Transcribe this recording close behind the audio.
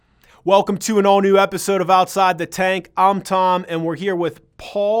Welcome to an all-new episode of Outside the Tank. I'm Tom, and we're here with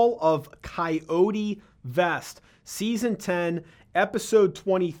Paul of Coyote Vest, Season 10, Episode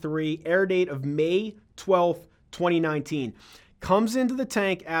 23, air date of May 12th, 2019. Comes into the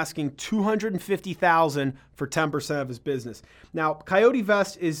tank asking $250,000 for 10% of his business. Now, Coyote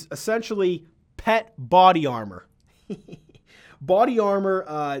Vest is essentially pet body armor. Body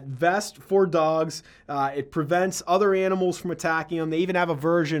armor vest for dogs. It prevents other animals from attacking them. They even have a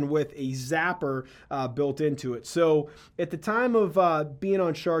version with a zapper built into it. So at the time of being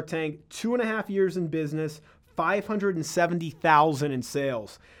on Shark Tank, 2.5 years in business, $570,000 in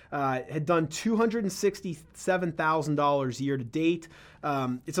sales. Had done $267,000 year to date.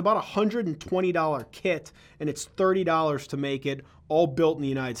 It's about a $120 kit, and it's $30 to make it, all built in the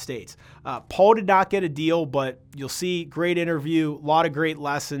United States. Paul did not get a deal, but you'll see great interview, a lot of great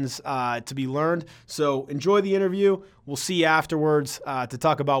lessons to be learned. So enjoy the interview. We'll see you afterwards to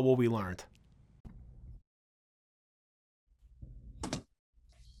talk about what we learned.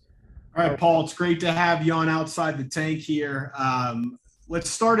 All right, Paul, it's great to have you on Outside the Tank here. Let's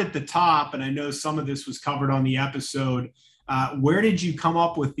start at the top, and I know some of this was covered on the episode. Where did you come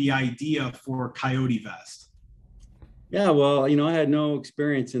up with the idea for Coyote Vest? Yeah, well, I had no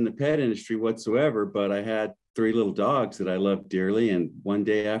experience in the pet industry whatsoever, but I had 3 little dogs that I loved dearly. And one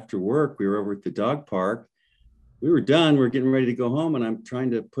day after work, we were over at the dog park. We were done. We are getting ready to go home, and I'm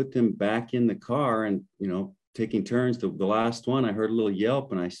trying to put them back in the car and, taking turns. The last one, I heard a little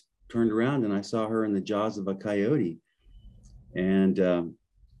yelp, and I turned around and I saw her in the jaws of a coyote. And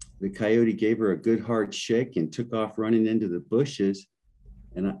the coyote gave her a good hard shake and took off running into the bushes.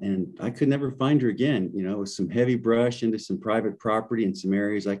 And I could never find her again. It was some heavy brush into some private property in some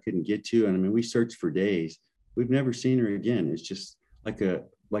areas I couldn't get to. And I mean, we searched for days. We've never seen her again. It's just like a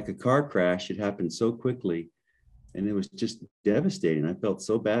car crash. It happened so quickly, and it was just devastating. I felt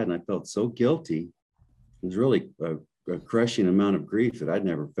so bad, and I felt so guilty. It was really a crushing amount of grief that I'd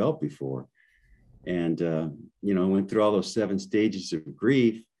never felt before. And, I went through all those 7 stages of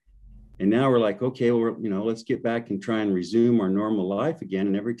grief. And now we're like, okay, well, let's get back and try and resume our normal life again.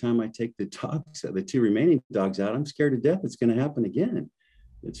 And every time I take the 2 remaining dogs out, I'm scared to death it's going to happen again.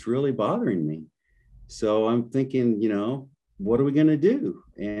 It's really bothering me. So I'm thinking, what are we going to do?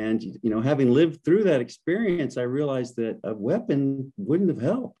 And, having lived through that experience, I realized that a weapon wouldn't have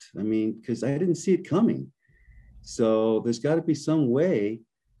helped. I mean, because I didn't see it coming. So there's got to be some way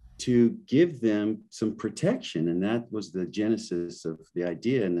to give them some protection. And that was the genesis of the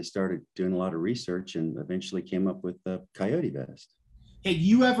idea. And I started doing a lot of research and eventually came up with the Coyote Vest. Had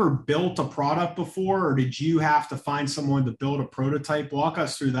you ever built a product before, or did you have to find someone to build a prototype? Walk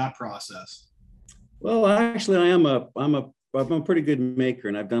us through that process. Well, actually, I'm a pretty good maker,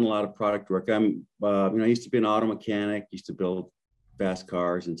 and I've done a lot of product work. I used to be an auto mechanic, used to build fast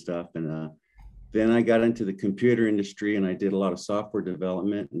cars and stuff. And then I got into the computer industry, and I did a lot of software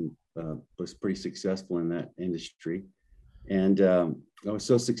development, and was pretty successful in that industry. And I was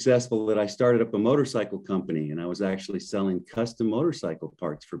so successful that I started up a motorcycle company, and I was actually selling custom motorcycle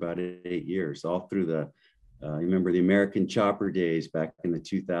parts for about 8 years, all through you remember the American Chopper days back in the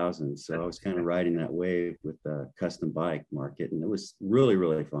 2000s. So I was kind of riding that wave with the custom bike market, and it was really,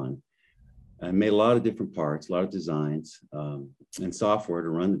 really fun. I made a lot of different parts, a lot of designs, and software to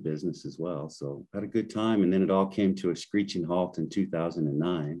run the business as well. So had a good time. And then it all came to a screeching halt in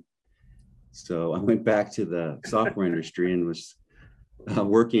 2009. So I went back to the software industry and was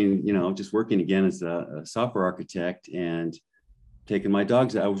working again as a software architect and taking my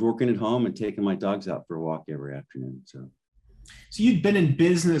dogs out. I was working at home and taking my dogs out for a walk every afternoon. So you'd been in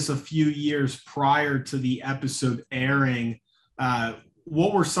business a few years prior to the episode airing.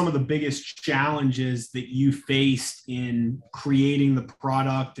 What were some of the biggest challenges that you faced in creating the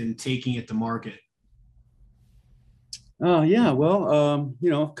product and taking it to market? Coming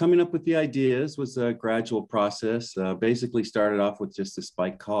up with the ideas was a gradual process. Basically started off with just a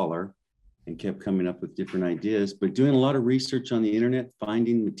spike collar and kept coming up with different ideas, but doing a lot of research on the internet,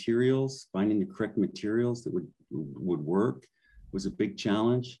 finding the correct materials that would work was a big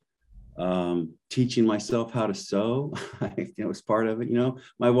challenge. Teaching myself how to sew, was part of it.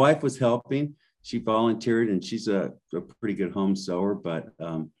 My wife was helping. She volunteered, and she's a pretty good home sewer, but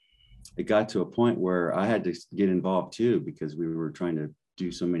it got to a point where I had to get involved too, because we were trying to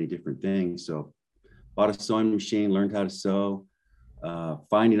do so many different things. So bought a sewing machine, learned how to sew,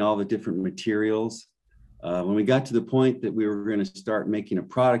 finding all the different materials. When we got to the point that we were going to start making a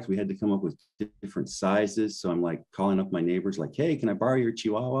product, we had to come up with different sizes. So I'm like calling up my neighbors, like, "Hey, can I borrow your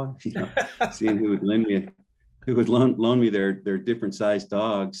Chihuahua?" Seeing who would loan me their different size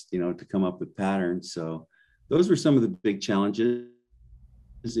dogs, to come up with patterns. So those were some of the big challenges.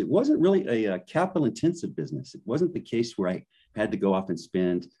 it wasn't really a capital intensive business. It wasn't the case where I had to go off and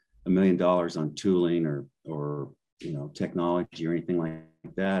spend $1 million on tooling or technology or anything like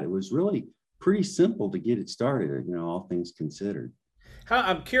that. It was really pretty simple to get it started, all things considered.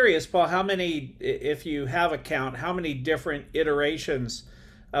 I'm curious, Paul, how many, if you have a count, how many different iterations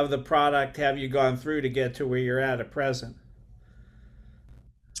of the product have you gone through to get to where you're at present?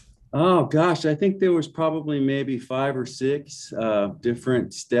 Oh gosh, I think there was probably maybe 5 or 6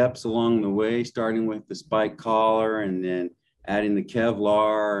 different steps along the way, starting with the spike collar and then adding the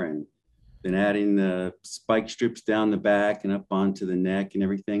Kevlar and then adding the spike strips down the back and up onto the neck and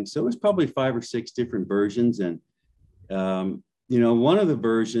everything. So it was probably 5 or 6 different versions. And, one of the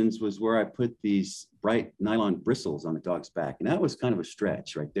versions was where I put these bright nylon bristles on the dog's back. And that was kind of a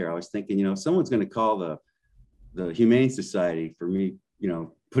stretch right there. I was thinking, someone's going to call the Humane Society for me,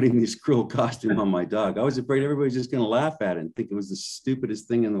 putting this cruel costume on my dog. I was afraid everybody's just going to laugh at it and think it was the stupidest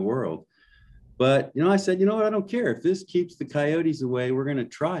thing in the world. But, I said, what, I don't care. If this keeps the coyotes away, we're going to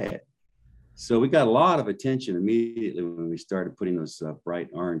try it. So we got a lot of attention immediately when we started putting those bright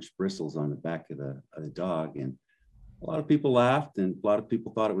orange bristles on the back of the dog. And a lot of people laughed and a lot of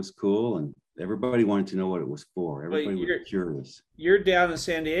people thought it was cool. And everybody wanted to know what it was for. Everybody was curious. You're down in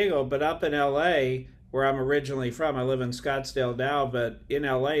San Diego, but up in LA, where I'm originally from, I live in Scottsdale now, but in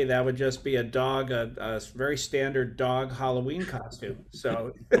LA, that would just be a very standard dog Halloween costume.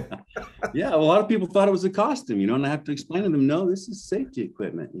 So, yeah, a lot of people thought it was a costume, and I have to explain to them, no, this is safety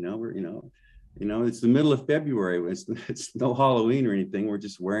equipment. It's the middle of February. It's no Halloween or anything. We're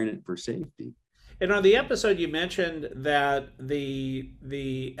just wearing it for safety. And on the episode, you mentioned that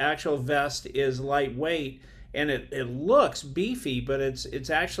the actual vest is lightweight. And it looks beefy, but it's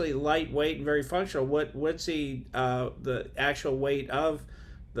actually lightweight and very functional. What's the actual weight of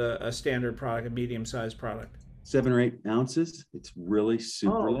a standard product, a medium-sized product? 7 or 8 ounces. It's really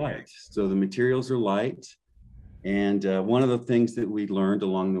super light. So the materials are light. And one of the things that we learned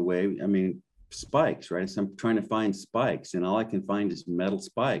along the way, spikes, right? So I'm trying to find spikes, and all I can find is metal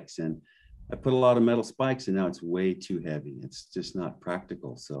spikes. And I put a lot of metal spikes, and now it's way too heavy. It's just not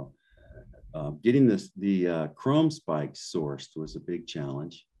practical. So getting the chrome spikes sourced was a big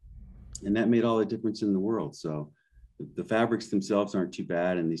challenge, and that made all the difference in the world. So the fabrics themselves aren't too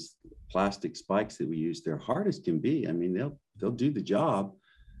bad, and these plastic spikes that we use, they're hard as can be. They'll do the job,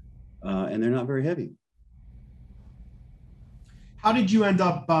 and they're not very heavy. How did you end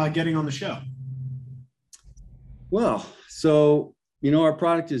up getting on the show? Well, so our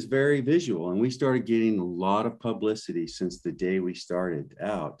product is very visual, and we started getting a lot of publicity since the day we started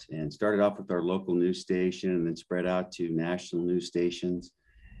out, and started off with our local news station and then spread out to national news stations.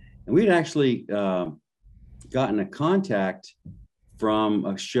 And we'd actually gotten a contact from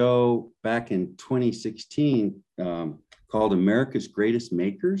a show back in 2016 called America's Greatest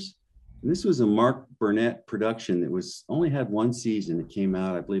Makers. And this was a Mark Burnett production that only had 1 season. It came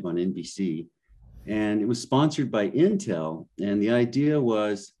out, I believe, on NBC. And it was sponsored by Intel. And the idea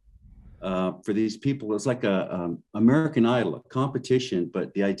was for these people, it was like a American Idol, a competition,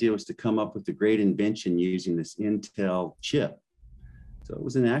 but the idea was to come up with a great invention using this Intel chip. So it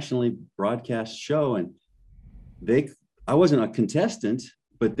was a nationally broadcast show, and I wasn't a contestant,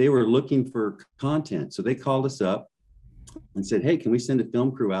 but they were looking for content. So they called us up and said, hey, can we send a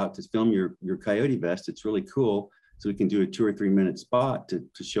film crew out to film your Coyote vest? It's really cool. So we can do a 2 or 3 minute spot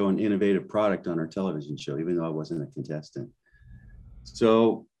to show an innovative product on our television show, even though I wasn't a contestant.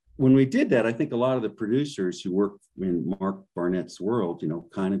 So when we did that, I think a lot of the producers who work in Mark Barnett's world,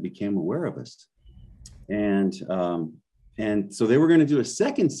 kind of became aware of us. And so they were going to do a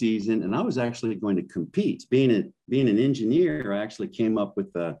second season, and I was actually going to compete. Being an engineer, I actually came up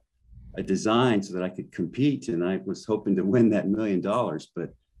with a design so that I could compete, and I was hoping to win that $1 million,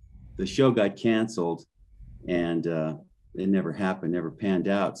 but the show got canceled. And it never happened, never panned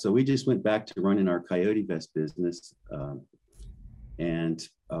out. So we just went back to running our Coyote vest business. And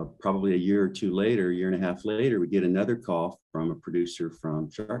probably a year or 2 later, year and a half later, we get another call from a producer from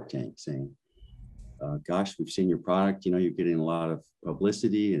Shark Tank saying, gosh, we've seen your product, you're getting a lot of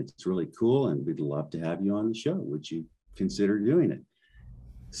publicity and it's really cool, and we'd love to have you on the show. Would you consider doing it?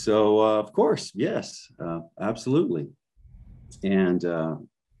 So of course, yes, absolutely. And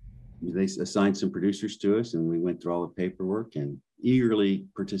they assigned some producers to us, and we went through all the paperwork and eagerly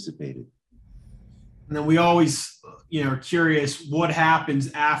participated. And then we always, are curious what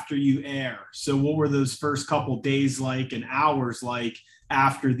happens after you air. So what were those first couple days like and hours like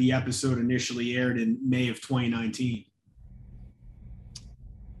after the episode initially aired in May of 2019?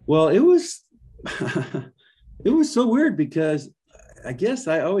 Well, it was so weird because I guess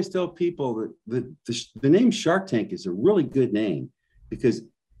I always tell people that the name Shark Tank is a really good name, because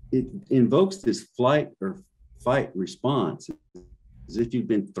it invokes this flight or fight response, as if you've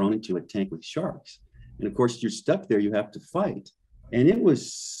been thrown into a tank with sharks. And of course, you're stuck there, you have to fight. And it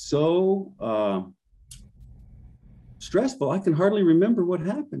was so stressful, I can hardly remember what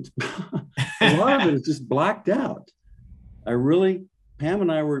happened. A lot of it is just blacked out. Pam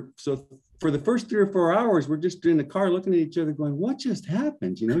and I were, so for the first 3 or 4 hours, we're just in the car looking at each other going, what just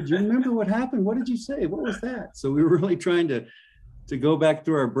happened? Do you remember what happened? What did you say? What was that? So we were really trying to go back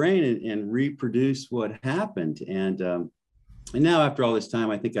through our brain and reproduce what happened. And now after all this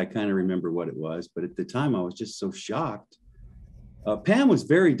time, I think I kind of remember what it was. But at the time, I was just so shocked. Pam was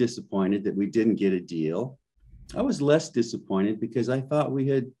very disappointed that we didn't get a deal. I was less disappointed because I thought we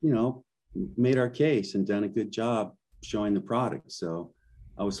had, made our case and done a good job showing the product. So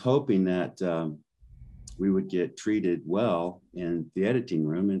I was hoping that we would get treated well in the editing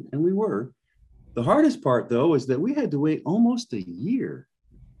room, and we were. The hardest part, though, was that we had to wait almost a year.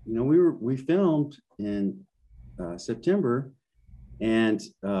 We filmed in September, and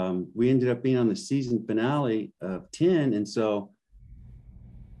we ended up being on the season finale of 10. And so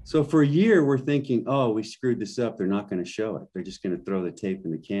for a year, we're thinking, oh, we screwed this up. They're not going to show it. They're just going to throw the tape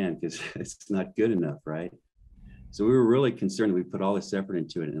in the can because it's not good enough, right? So we were really concerned that we put all this effort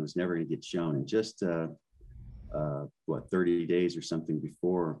into it and it was never going to get shown. And just 30 days or something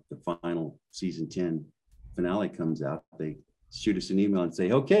before the final season 10 finale comes out, they shoot us an email and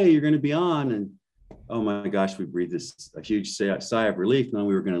say, okay, you're going to be on. And oh my gosh, we breathed a huge sigh of relief knowing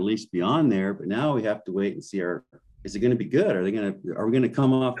we were going to at least be on there. But now we have to wait and see is it going to be good? Are we going to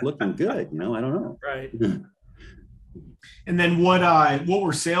come off looking good? I don't know. Right. And then what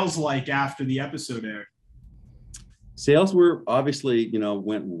were sales like after the episode aired? Sales were obviously,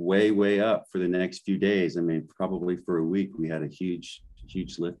 went way up for the next few days. I mean, probably for a week, we had a huge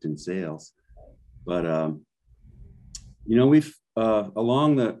lift in sales. But, we've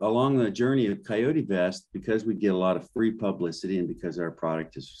along the journey of Coyote Vest, because we get a lot of free publicity and because our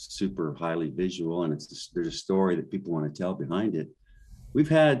product is super highly visual and there's a story that people want to tell behind it, we've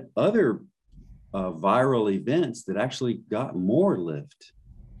had other viral events that actually got more lift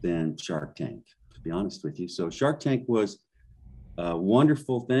than Shark Tank, to be honest with you. So Shark Tank was a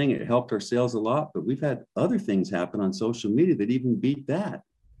wonderful thing. It helped our sales a lot, but we've had other things happen on social media that even beat that.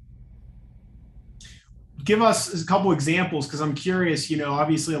 Give us a couple examples, because I'm curious,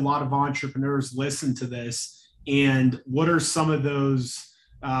 obviously a lot of entrepreneurs listen to this, and what are some of those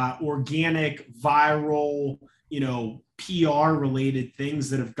organic, viral, PR related things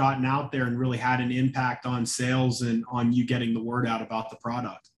that have gotten out there and really had an impact on sales and on you getting the word out about the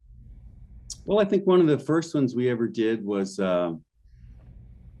product? Well, I think one of the first ones we ever did was there's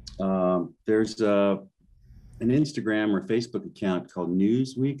an Instagram or Facebook account called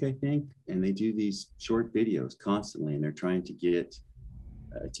Newsweek, I think, and they do these short videos constantly, and they're trying to get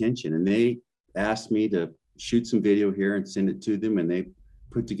attention. And they asked me to shoot some video here and send it to them, and they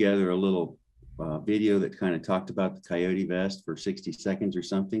put together a little video that kind of talked about the Coyote Vest for 60 seconds or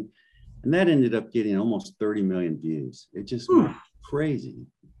something, and that ended up getting almost 30 million views. It just went crazy.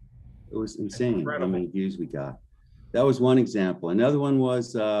 It was insane how many views we got. That was one example. Another one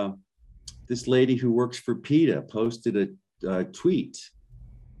was this lady who works for PETA posted a tweet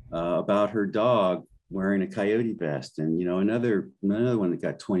about her dog wearing a Coyote vest, and another one that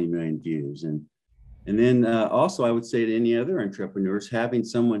got 20 million views. And then also, I would say to any other entrepreneurs, having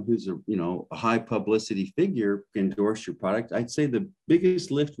someone who's a high publicity figure endorse your product. I'd say the biggest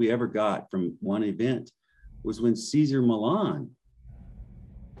lift we ever got from one event was when Cesar Millan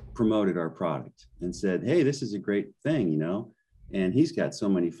promoted our product and said, hey, this is a great thing, and he's got so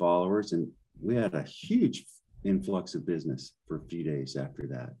many followers, and we had a huge influx of business for a few days after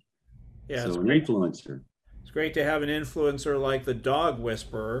that. Yeah, so an influencer. It's great to have an influencer like the dog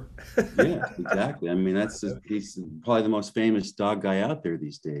whisperer. Yeah, exactly. I mean, he's probably the most famous dog guy out there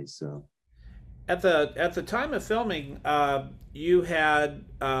these days. So at the time of filming, you had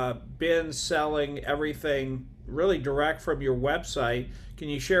been selling everything really direct from your website. Can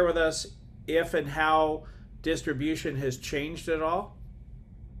you share with us if and how distribution has changed at all?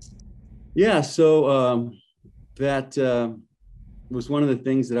 Yeah, so that was one of the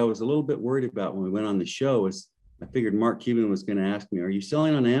things that I was a little bit worried about when we went on the show. Is I figured Mark Cuban was going to ask me, are you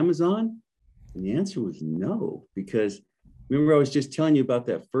selling on Amazon? And the answer was no, because remember I was just telling you about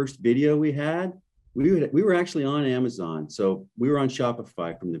that first video we had? We were actually on Amazon. So we were on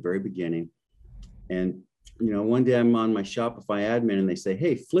Shopify from the very beginning. And one day I'm on my Shopify admin and they say,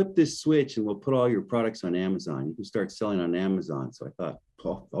 hey, flip this switch and we'll put all your products on Amazon. You can start selling on Amazon. So I thought,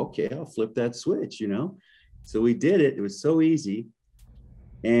 oh, okay, I'll flip that switch, So we did it. It was so easy.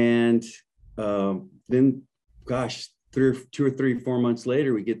 And then, gosh, 2 or 3, 4 months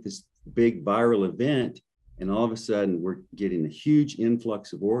later, we get this big viral event, and all of a sudden we're getting a huge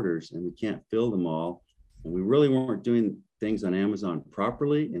influx of orders, and we can't fill them all. And we really weren't doing things on Amazon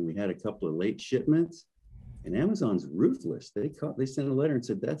properly, and we had a couple of late shipments. And Amazon's ruthless. They sent a letter and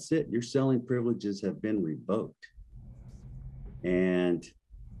said, "That's it. Your selling privileges have been revoked." And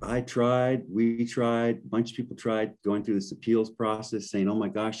we tried, a bunch of people tried going through this appeals process, saying, "Oh my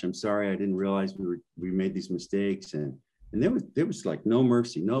gosh, I'm sorry, I didn't realize we made these mistakes." And there was like no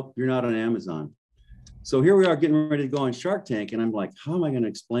mercy. Nope, you're not on Amazon. So here we are getting ready to go on Shark Tank, and I'm like, how am I going to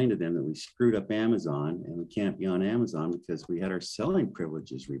explain to them that we screwed up Amazon and we can't be on Amazon because we had our selling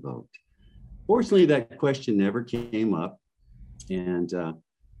privileges revoked? Fortunately, that question never came up, and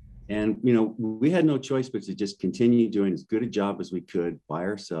we had no choice but to just continue doing as good a job as we could by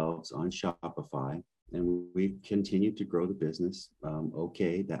ourselves on Shopify, and we continued to grow the business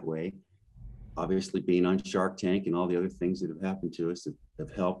okay that way. Obviously, being on Shark Tank and all the other things that have happened to us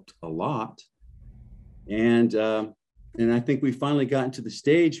have helped a lot, and I think we finally gotten to the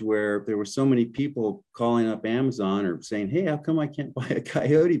stage where there were so many people calling up Amazon or saying, "Hey, how come I can't buy a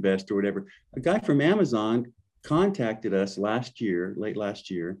Coyote vest or whatever?" A guy from Amazon contacted us late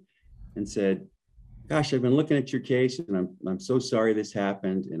last year, and said, "Gosh, I've been looking at your case, and I'm so sorry this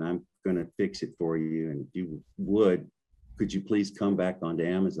happened, and I'm going to fix it for you. And if you would, could you please come back onto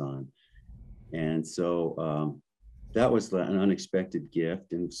Amazon?" And so that was an unexpected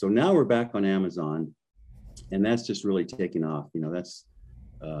gift. And so now we're back on Amazon, and that's just really taken off. That's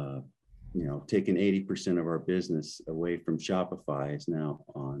taken 80% of our business away from Shopify is now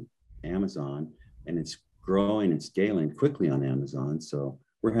on Amazon, and it's growing and scaling quickly on Amazon. So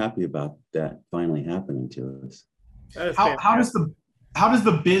we're happy about that finally happening to us. How does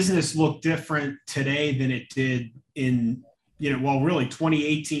the business look different today than it did in really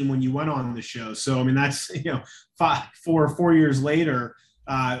 2018 when you went on the show? So I mean, that's 4 years later,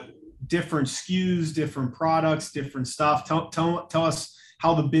 different SKUs, different products, different stuff. Tell us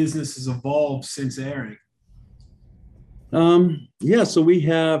how the business has evolved since airing. So we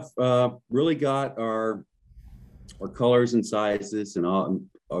have really got our colors and sizes and all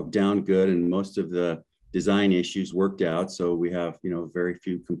down good, and most of the design issues worked out. So we have, very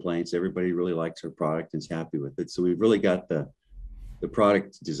few complaints. Everybody really likes our product and is happy with it. So we've really got the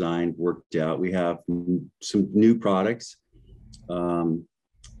product design worked out. We have some new products.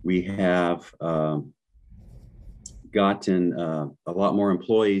 We have gotten a lot more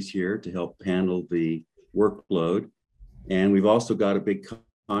employees here to help handle the workload. And we've also got a big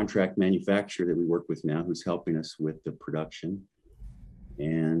contract manufacturer that we work with now who's helping us with the production.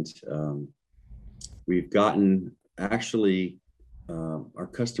 And we've gotten our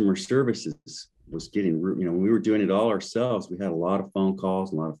customer services was getting, when we were doing it all ourselves, we had a lot of phone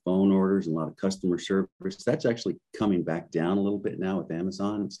calls, a lot of phone orders, and a lot of customer service. That's actually coming back down a little bit now with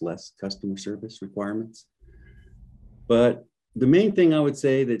Amazon. It's less customer service requirements. But the main thing I would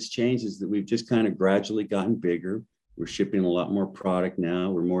say that's changed is that we've just kind of gradually gotten bigger. We're shipping a lot more product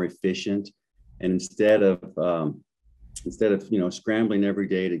now. We're more efficient. And instead of scrambling every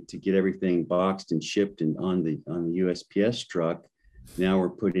day to get everything boxed and shipped and on the USPS truck, now we're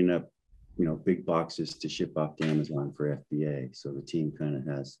putting up big boxes to ship off to Amazon for FBA. So the team kind of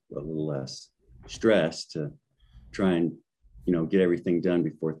has a little less stress to try and get everything done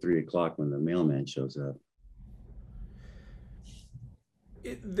before 3:00 when the mailman shows up.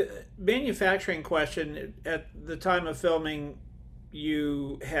 The manufacturing question, at the time of filming,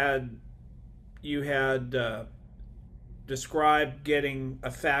 you had described getting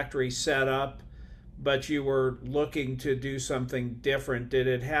a factory set up, but you were looking to do something different. Did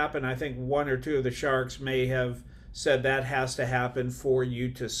it happen? I think one or two of the sharks may have said that has to happen for you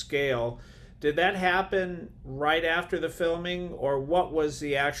to scale. Did that happen right after the filming, or what was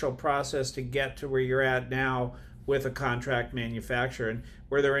the actual process to get to where you're at now with a contract manufacturer? And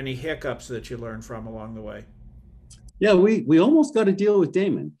were there any hiccups that you learned from along the way? Yeah, we almost got a deal with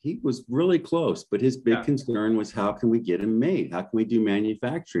Damon. He was really close, but his big concern was, how can we get him made? How can we do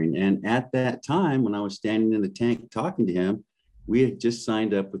manufacturing? And at that time, when I was standing in the tank talking to him, we had just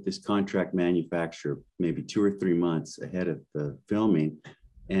signed up with this contract manufacturer maybe 2 or 3 months ahead of the filming.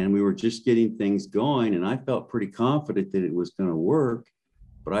 And we were just getting things going, and I felt pretty confident that it was going to work,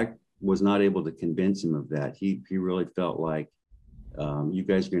 but I was not able to convince him of that. He really felt like, you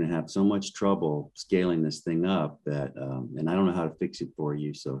guys are going to have so much trouble scaling this thing up that, and I don't know how to fix it for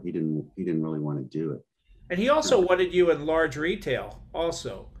you. So he didn't really want to do it. And he also wanted you in large retail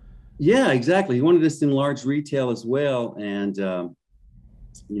also. Yeah, exactly. He wanted us in large retail as well. And,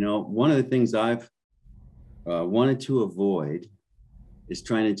 one of the things I've wanted to avoid is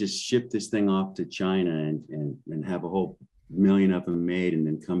trying to just ship this thing off to China and have a whole million of them made and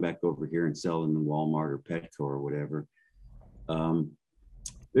then come back over here and sell them in Walmart or Petco or whatever.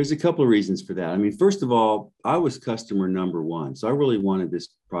 There's a couple of reasons for that. I mean, first of all, I was customer number one. So I really wanted this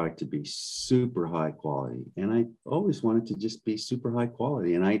product to be super high quality. And I always wanted to just be super high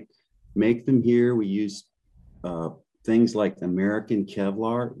quality. And I make them here. We use things like American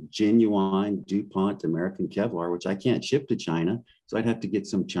Kevlar, genuine DuPont American Kevlar, which I can't ship to China. So I'd have to get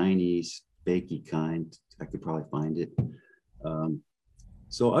some Chinese bakey kind. I could probably find it.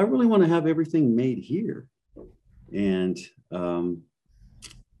 So I really want to have everything made here. And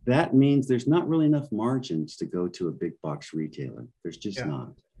that means there's not really enough margins to go to a big box retailer. There's just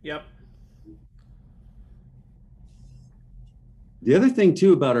not. Yep. The other thing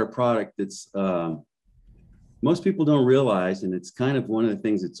too about our product that's most people don't realize, and it's kind of one of the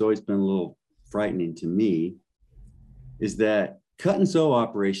things that's always been a little frightening to me, is that cut and sew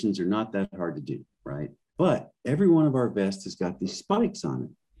operations are not that hard to do, right? But every one of our vests has got these spikes on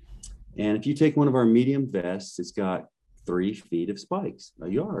it. And if you take one of our medium vests, it's got 3 feet of spikes, a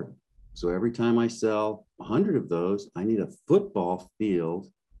yard. So every time I sell 100 of those, I need a football field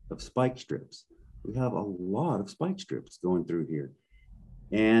of spike strips. We have a lot of spike strips going through here.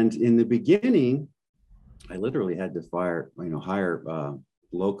 And in the beginning, I literally had to hire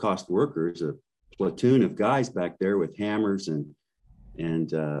low-cost workers, a platoon of guys back there with hammers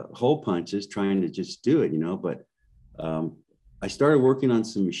and hole punches trying to just do it, But I started working on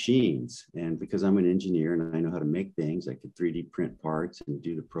some machines, and because I'm an engineer and I know how to make things, I could 3D print parts and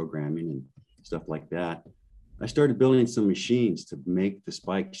do the programming and stuff like that. I started building some machines to make the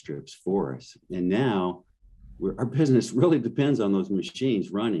spike strips for us. And now our business really depends on those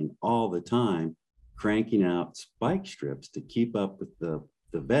machines running all the time, cranking out spike strips to keep up with the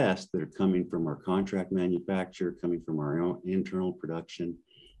vests that are coming from our contract manufacturer, coming from our own internal production.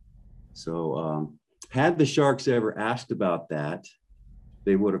 So had the Sharks ever asked about that,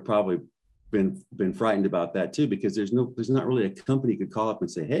 they would have probably been frightened about that too, because there's not really a company could call up and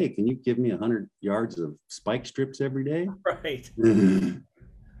say, hey, can you give me 100 yards of spike strips every day? Right.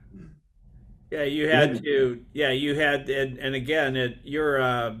 Yeah, you had to. Yeah, you had, and again, you're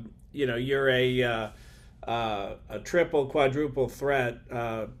a triple, quadruple threat,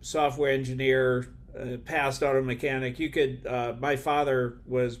 software engineer, past auto mechanic. You could. My father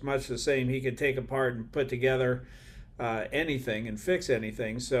was much the same. He could take apart and put together anything and fix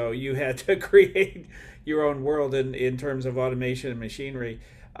anything. So you had to create your own world in terms of automation and machinery.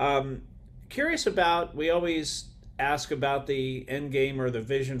 Curious about. We always ask about the end game or the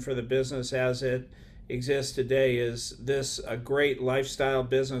vision for the business as it exists today. Is this a great lifestyle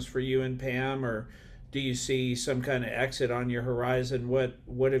business for you and Pam, or do you see some kind of exit on your horizon?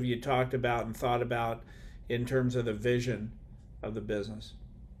 What have you talked about and thought about in terms of the vision of the business?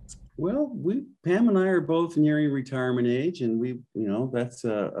 Well, Pam and I are both nearing retirement age, and that's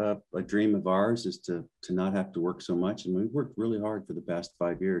a dream of ours, is to not have to work so much. And we've worked really hard for the past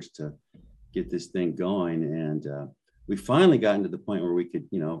 5 years to get this thing going. And we finally gotten to the point where we could,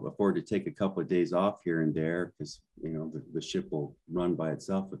 afford to take a couple of days off here and there, because, the ship will run by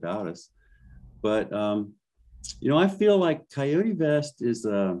itself without us. But, I feel like Coyote Vest is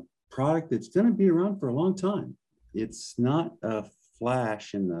a product that's going to be around for a long time. It's not a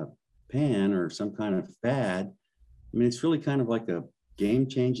flash in the pan or some kind of fad. I mean, it's really kind of like a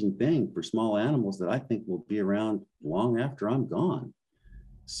game-changing thing for small animals that I think will be around long after I'm gone.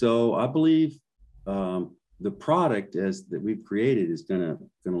 So I believe the product that we've created is going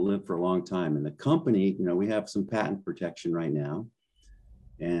to live for a long time. And the company, we have some patent protection right now.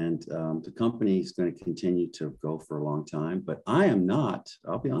 And the company is going to continue to go for a long time. But I am not,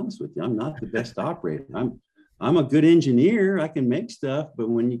 I'll be honest with you, I'm not the best operator. I'm a good engineer. I can make stuff. But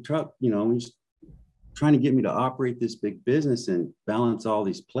when you when you're trying to get me to operate this big business and balance all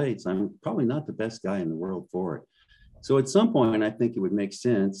these plates, I'm probably not the best guy in the world for it. So at some point, I think it would make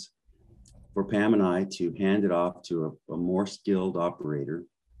sense for Pam and I to hand it off to a more skilled operator.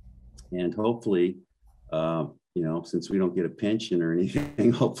 And hopefully, since we don't get a pension or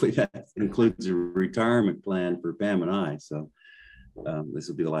anything, hopefully that includes a retirement plan for Pam and I. So this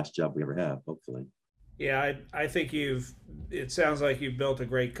will be the last job we ever have, hopefully. Yeah, I think it sounds like you've built a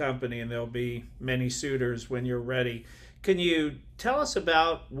great company, and there'll be many suitors when you're ready. Can you tell us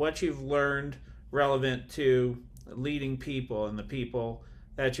about what you've learned relevant to leading people and the people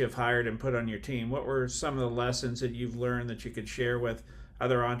that you've hired and put on your team? What were some of the lessons that you've learned that you could share with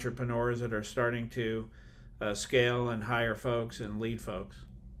other entrepreneurs that are starting to scale and hire folks and lead folks?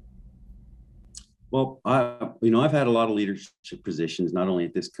 Well, I've had a lot of leadership positions, not only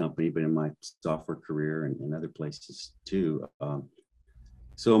at this company, but in my software career and other places too.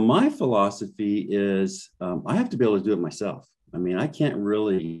 So my philosophy is I have to be able to do it myself. I mean, I can't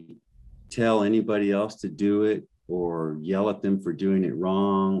really tell anybody else to do it or yell at them for doing it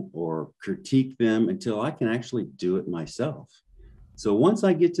wrong or critique them until I can actually do it myself. So once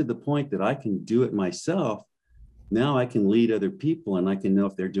I get to the point that I can do it myself, now I can lead other people and I can know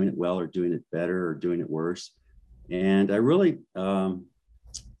if they're doing it well or doing it better or doing it worse. And I really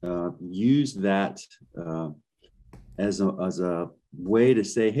use that as a way to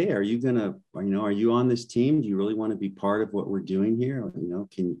say, hey, are you on this team? Do you really want to be part of what we're doing here?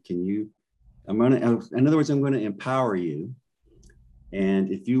 Can you, in other words, I'm going to empower you. And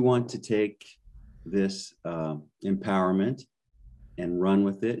if you want to take this empowerment and run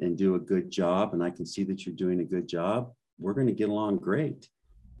with it and do a good job, and I can see that you're doing a good job, we're going to get along great.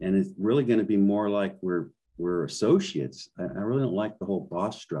 And it's really going to be more like we're associates. I really don't like the whole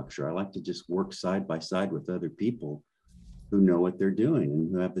boss structure. I like to just work side by side with other people who know what they're doing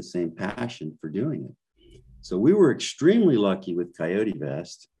and who have the same passion for doing it. So we were extremely lucky with Coyote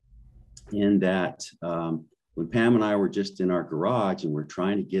Vest in that when Pam and I were just in our garage and we're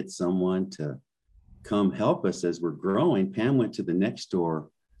trying to get someone to come help us as we're growing, Pam went to the Nextdoor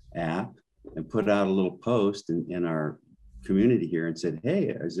app and put out a little post in our community here and said, hey,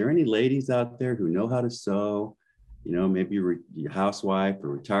 is there any ladies out there who know how to sew? Maybe you're a housewife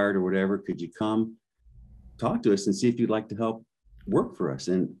or retired or whatever. Could you come talk to us and see if you'd like to help work for us?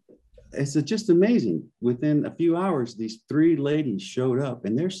 And it's just amazing. Within a few hours, these 3 ladies showed up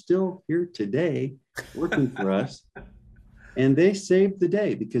and they're still here today working for us. And they saved the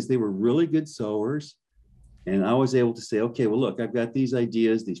day because they were really good sewers. And I was able to say, okay, well, look, I've got these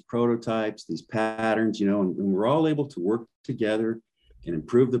ideas, these prototypes, these patterns, and we're all able to work together and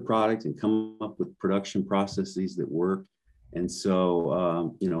improve the product and come up with production processes that work. And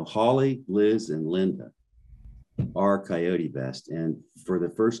so, Holly, Liz, and Linda are Coyote Vest. And for the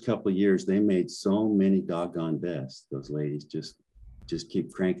first couple of years, they made so many doggone vests. Those ladies just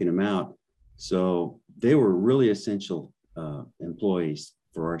keep cranking them out. So they were really essential employees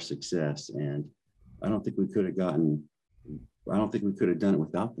for our success. And I don't think we could have done it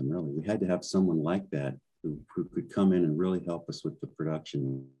without them, really. We had to have someone like that who could come in and really help us with the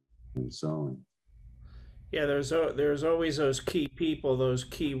production and sewing. Yeah, there's always those key people, those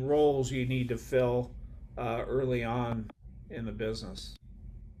key roles you need to fill early on in the business.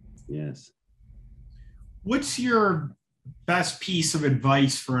 Yes. What's your best piece of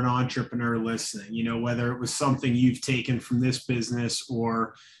advice for an entrepreneur listening? Whether it was something you've taken from this business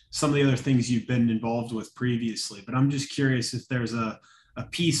or some of the other things you've been involved with previously. But I'm just curious if there's a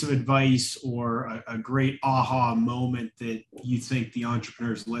piece of advice or a great aha moment that you think the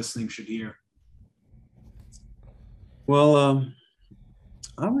entrepreneurs listening should hear. Well,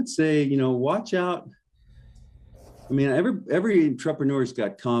 I would say, watch out. I mean, every entrepreneur's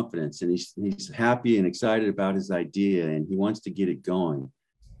got confidence and he's happy and excited about his idea and he wants to get it going.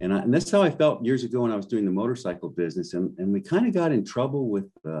 And that's how I felt years ago when I was doing the motorcycle business. And we kind of got in trouble with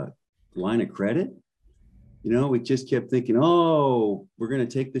line of credit. We just kept thinking, oh, we're going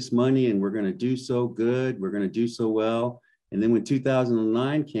to take this money and we're going to do so good. We're going to do so well. And then when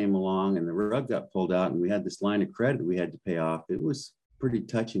 2009 came along and the rug got pulled out and we had this line of credit we had to pay off, it was pretty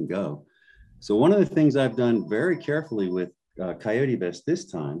touch and go. So one of the things I've done very carefully with Coyote Vest this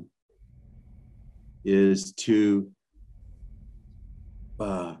time is to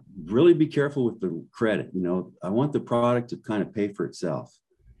really be careful with the credit. I want the product to kind of pay for itself.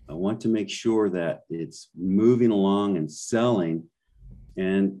 I want to make sure that it's moving along and selling.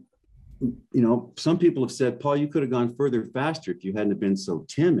 And, some people have said, Paul, you could have gone further faster if you hadn't been so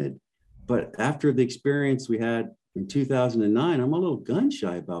timid. But after the experience we had in 2009, I'm a little gun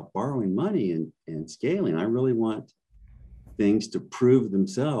shy about borrowing money and scaling. I really want things to prove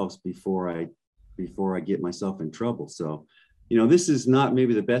themselves before I get myself in trouble. So, this is not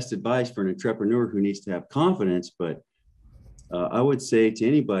maybe the best advice for an entrepreneur who needs to have confidence, but I would say to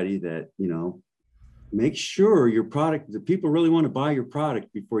anybody that, make sure your product, the people really want to buy your product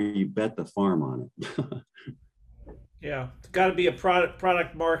before you bet the farm on it. Yeah, it's got to be a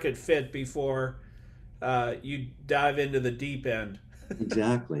product market fit before you dive into the deep end.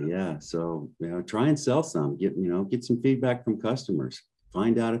 Exactly. Yeah. So, try and sell some, get some feedback from customers,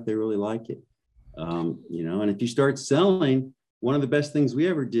 find out if they really like it. And if you start selling, one of the best things we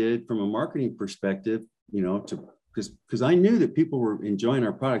ever did from a marketing perspective, because I knew that people were enjoying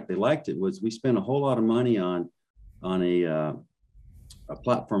our product, they liked it, was we spent a whole lot of money on a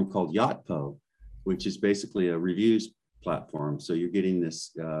platform called Yotpo, which is basically a reviews platform. So you're getting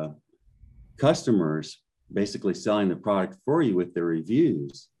this customers basically selling the product for you with their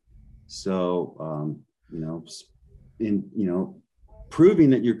reviews. So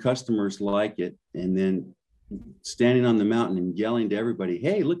proving that your customers like it, and then standing on the mountain and yelling to everybody,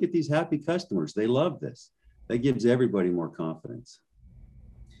 hey, look at these happy customers. They love this. That gives everybody more confidence.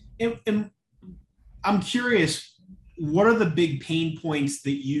 And I'm curious, what are the big pain points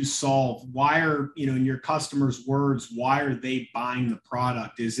that you solve? Why are, in your customers' words, why are they buying the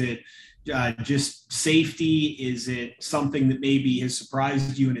product? Is it just safety? Is it something that maybe has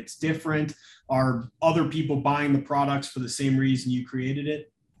surprised you and it's different? Are other people buying the products for the same reason you created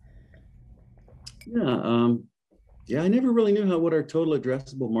it? Yeah, I never really knew what our total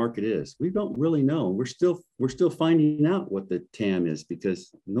addressable market is. We don't really know. We're still finding out what the TAM is,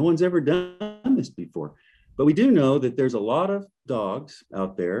 because no one's ever done this before. But we do know that there's a lot of dogs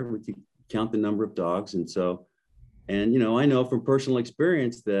out there. We can count the number of dogs, and I know from personal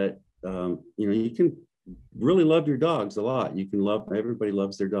experience that you can really love your dogs a lot. Everybody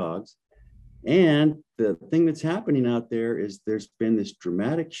loves their dogs. And the thing that's happening out there is there's been this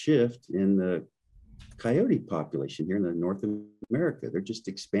dramatic shift in the coyote population here in North America. They're just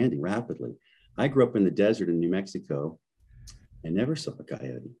expanding rapidly. I grew up in the desert in New Mexico and never saw a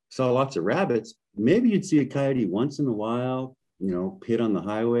coyote. Saw lots of rabbits. Maybe you'd see a coyote once in a while, hit on the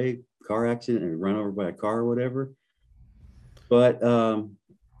highway, car accident, and run over by a car or whatever. But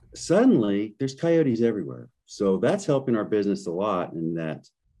suddenly there's coyotes everywhere. So that's helping our business a lot, in that,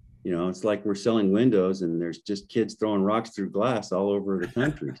 it's like we're selling windows and there's just kids throwing rocks through glass all over the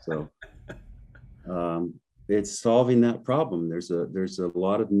country. So it's solving that problem. There's a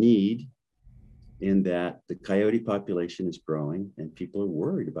lot of need in that the coyote population is growing and people are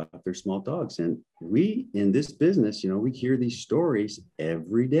worried about their small dogs. And we, in this business, we hear these stories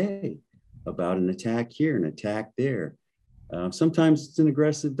every day about an attack here, an attack there. Sometimes it's an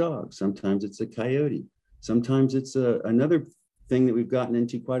aggressive dog. Sometimes it's a coyote. Sometimes it's another thing that we've gotten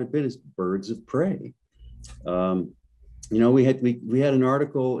into quite a bit is birds of prey. We had an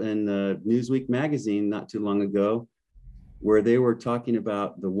article in Newsweek magazine not too long ago where they were talking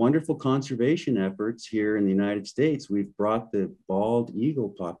about the wonderful conservation efforts here in the United States. We've brought the bald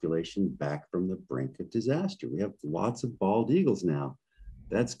eagle population back from the brink of disaster. We have lots of bald eagles now.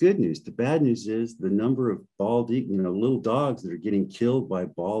 That's good news. The bad news is the number of bald, little dogs that are getting killed by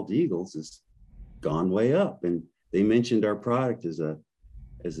bald eagles has gone way up. And they mentioned our product as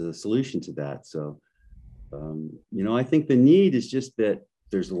a solution to that. So, I think the need is just that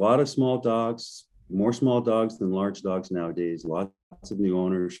there's a lot of small dogs, more small dogs than large dogs nowadays, lots of new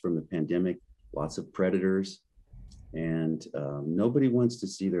owners from the pandemic, lots of predators, and nobody wants to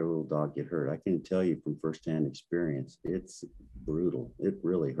see their little dog get hurt. I can tell you from firsthand experience, it's brutal. It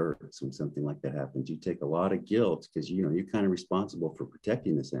really hurts when something like that happens. You take a lot of guilt because, you're kind of responsible for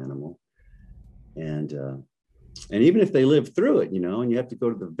protecting this animal. And even if they live through it, and you have to go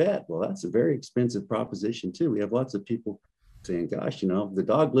to the vet, well, that's a very expensive proposition too. We have lots of people saying, gosh, the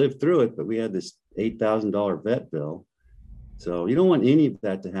dog lived through it, but we had this $8,000 vet bill. So you don't want any of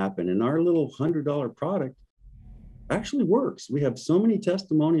that to happen. And our little $100 product actually works. We have so many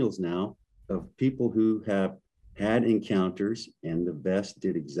testimonials now of people who have had encounters and the vest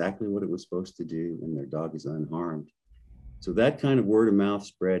did exactly what it was supposed to do and their dog is unharmed. So that kind of word of mouth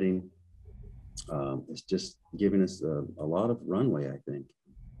spreading is just giving us a lot of runway, I think.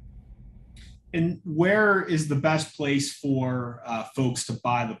 And where is the best place for folks to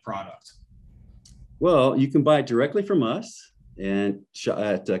buy the product? Well, you can buy it directly from us and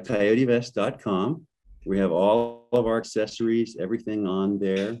at coyotevest.com. We have all of our accessories, everything on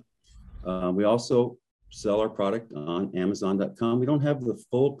there. We also sell our product on Amazon.com. We don't have the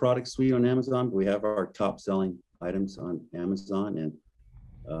full product suite on Amazon, but we have our top selling items on Amazon, and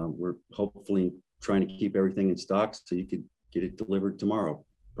we're hopefully trying to keep everything in stock so you could get it delivered tomorrow,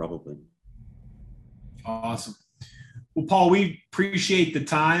 probably. Awesome. Well, Paul, we appreciate the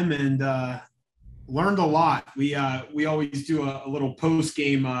time and learned a lot. We always do a little post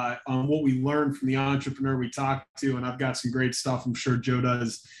game on what we learned from the entrepreneur we talked to, and I've got some great stuff. I'm sure Joe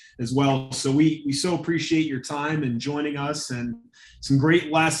does as well. So we so appreciate your time and joining us, and some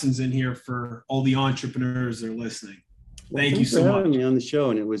great lessons in here for all the entrepreneurs that are listening. Thank you so much for having me on the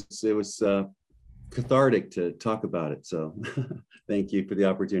show, and it was cathartic to talk about it. So thank you for the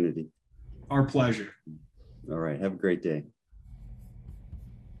opportunity. Our pleasure. All right. Have a great day.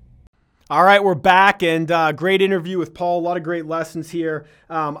 All right, we're back, and great interview with Paul. A lot of great lessons here.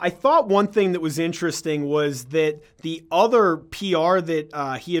 I thought one thing that was interesting was that the other PR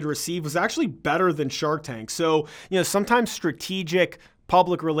that he had received was actually better than Shark Tank. So, sometimes strategic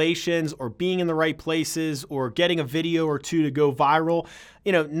public relations or being in the right places or getting a video or two to go viral,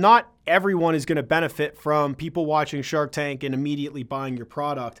 not everyone is going to benefit from people watching Shark Tank and immediately buying your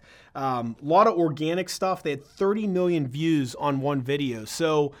product. A lot of organic stuff. They had 30 million views on one video.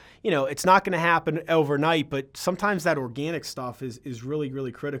 So, it's not going to happen overnight, but sometimes that organic stuff is really,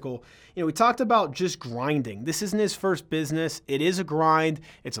 really critical. We talked about just grinding. This isn't his first business. It is a grind.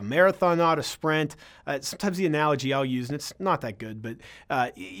 It's a marathon, not a sprint. Sometimes the analogy I'll use, and it's not that good, but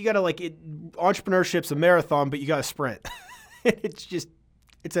you got to entrepreneurship's a marathon, but you got to sprint.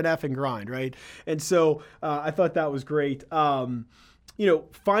 It's an effing grind, right? And so I thought that was great.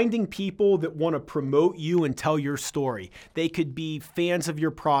 Finding people that want to promote you and tell your story. They could be fans of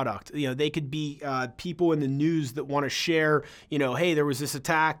your product. They could be people in the news that want to share, hey, there was this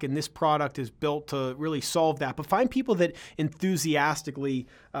attack and this product is built to really solve that. But find people that enthusiastically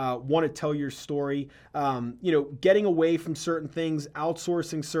want to tell your story. Getting away from certain things,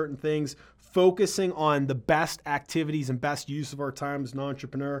 outsourcing certain things, focusing on the best activities and best use of our time as an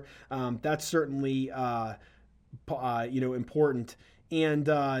entrepreneur. That's certainly, important. And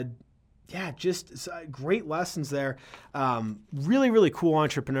just great lessons there. Really, really cool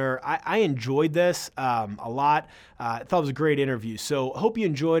entrepreneur. I enjoyed this a lot. I thought it was a great interview. So hope you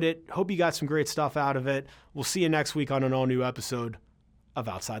enjoyed it. Hope you got some great stuff out of it. We'll see you next week on an all-new episode of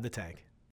Outside the Tank.